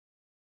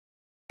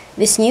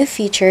This new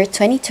feature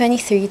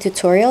 2023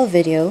 tutorial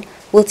video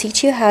will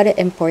teach you how to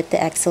import the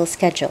Excel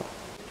schedule.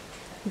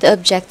 The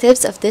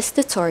objectives of this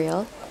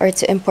tutorial are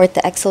to import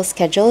the Excel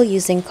schedule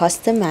using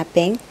custom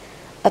mapping,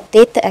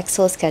 update the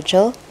Excel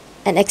schedule,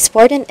 and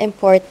export and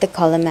import the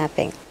column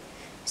mapping.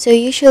 So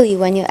usually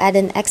when you add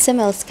an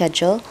XML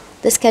schedule,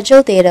 the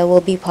schedule data will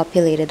be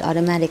populated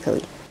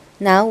automatically.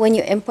 Now, when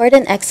you import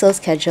an Excel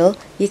schedule,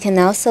 you can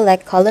now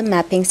select column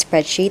mapping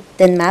spreadsheet,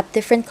 then map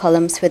different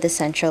columns with the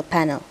central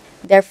panel.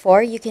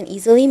 Therefore, you can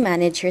easily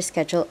manage your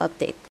schedule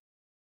update.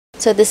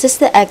 So this is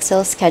the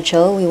Excel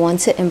schedule we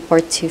want to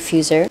import to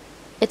Fuzor.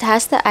 It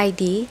has the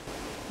ID,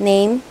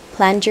 name,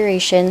 planned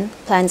duration,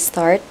 planned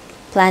start,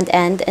 planned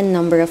end, and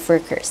number of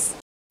workers.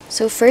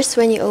 So first,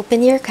 when you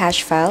open your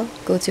cache file,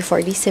 go to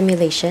 4D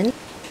Simulation,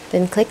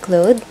 then click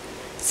Load,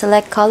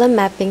 select Column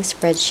Mapping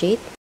Spreadsheet.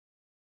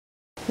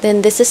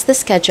 Then this is the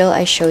schedule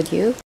I showed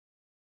you.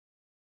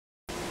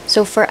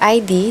 So for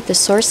ID, the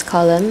source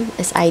column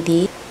is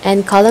ID,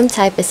 and column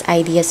type is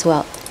ID as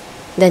well.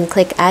 Then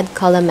click Add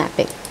Column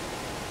Mapping.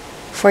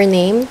 For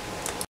name,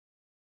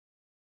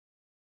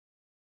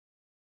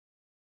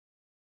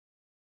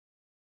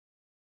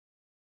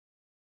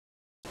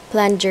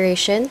 planned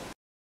duration,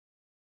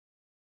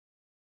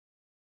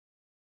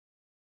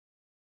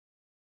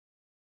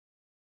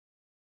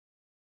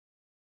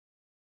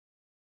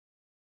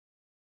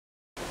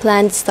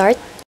 planned start,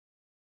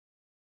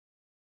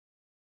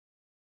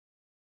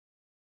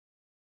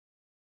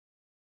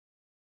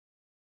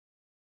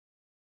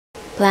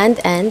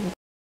 planned end,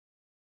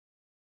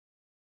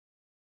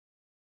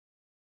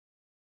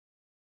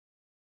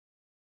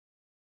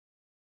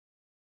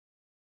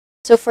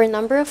 so for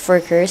number of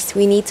workers,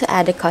 we need to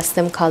add a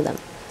custom column.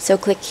 So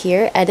click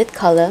here, Edit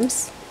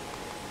Columns,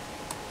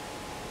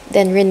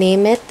 then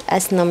rename it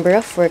as Number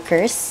of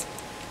Workers.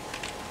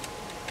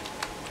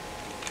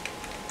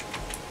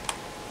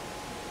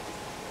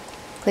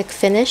 Click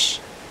Finish.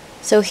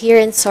 So here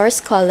in Source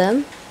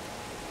column,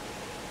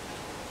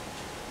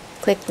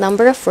 click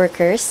Number of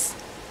Workers,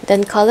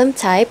 then column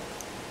type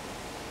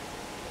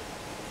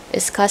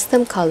is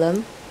Custom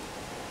Column,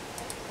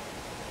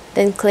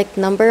 then click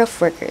Number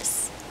of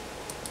Workers.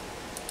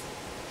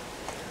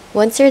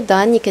 Once you're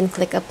done, you can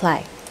click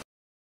Apply.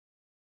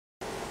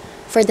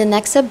 For the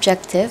next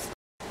objective,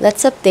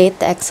 let's update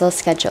the Excel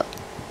schedule.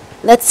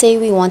 Let's say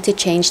we want to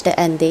change the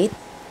end date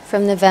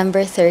from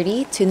November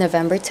 30 to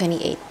November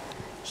 28.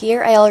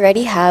 Here I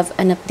already have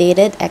an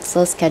updated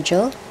Excel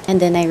schedule, and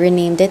then I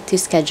renamed it to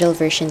Schedule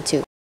version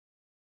 2.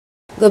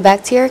 Go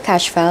back to your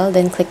cache file,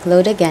 then click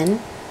Load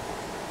again.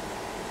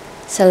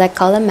 Select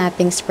Column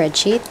Mapping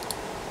Spreadsheet.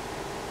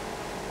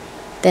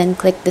 Then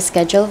click the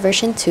Schedule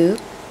version 2.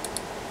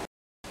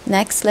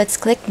 Next, let's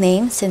click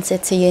Name since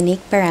it's a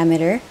unique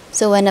parameter.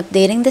 So when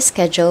updating the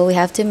schedule, we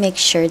have to make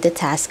sure the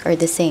tasks are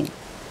the same.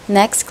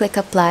 Next, click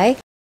Apply.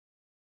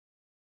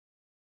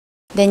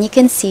 Then you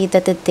can see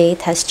that the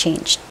date has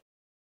changed.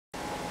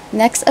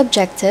 Next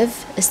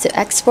objective is to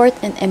export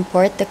and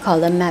import the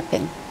column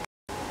mapping.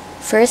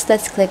 First,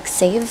 let's click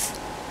Save,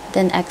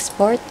 then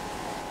Export.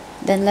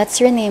 Then let's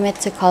rename it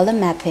to Column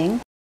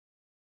Mapping.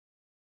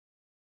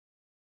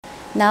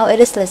 Now it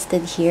is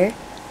listed here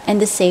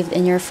and is saved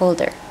in your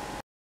folder.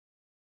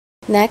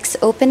 Next,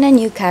 open a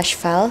new cache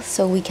file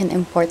so we can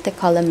import the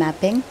column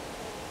mapping.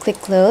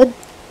 Click Load,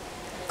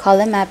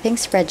 Column Mapping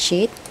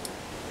Spreadsheet,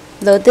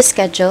 load the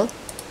schedule,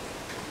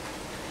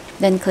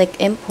 then click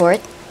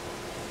Import,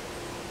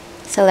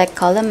 select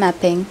Column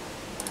Mapping,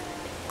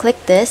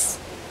 click this,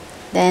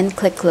 then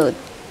click Load.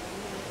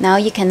 Now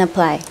you can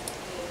apply.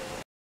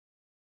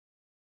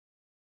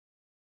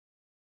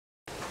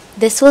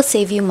 This will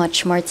save you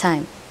much more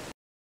time.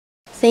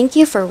 Thank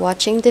you for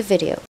watching the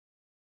video.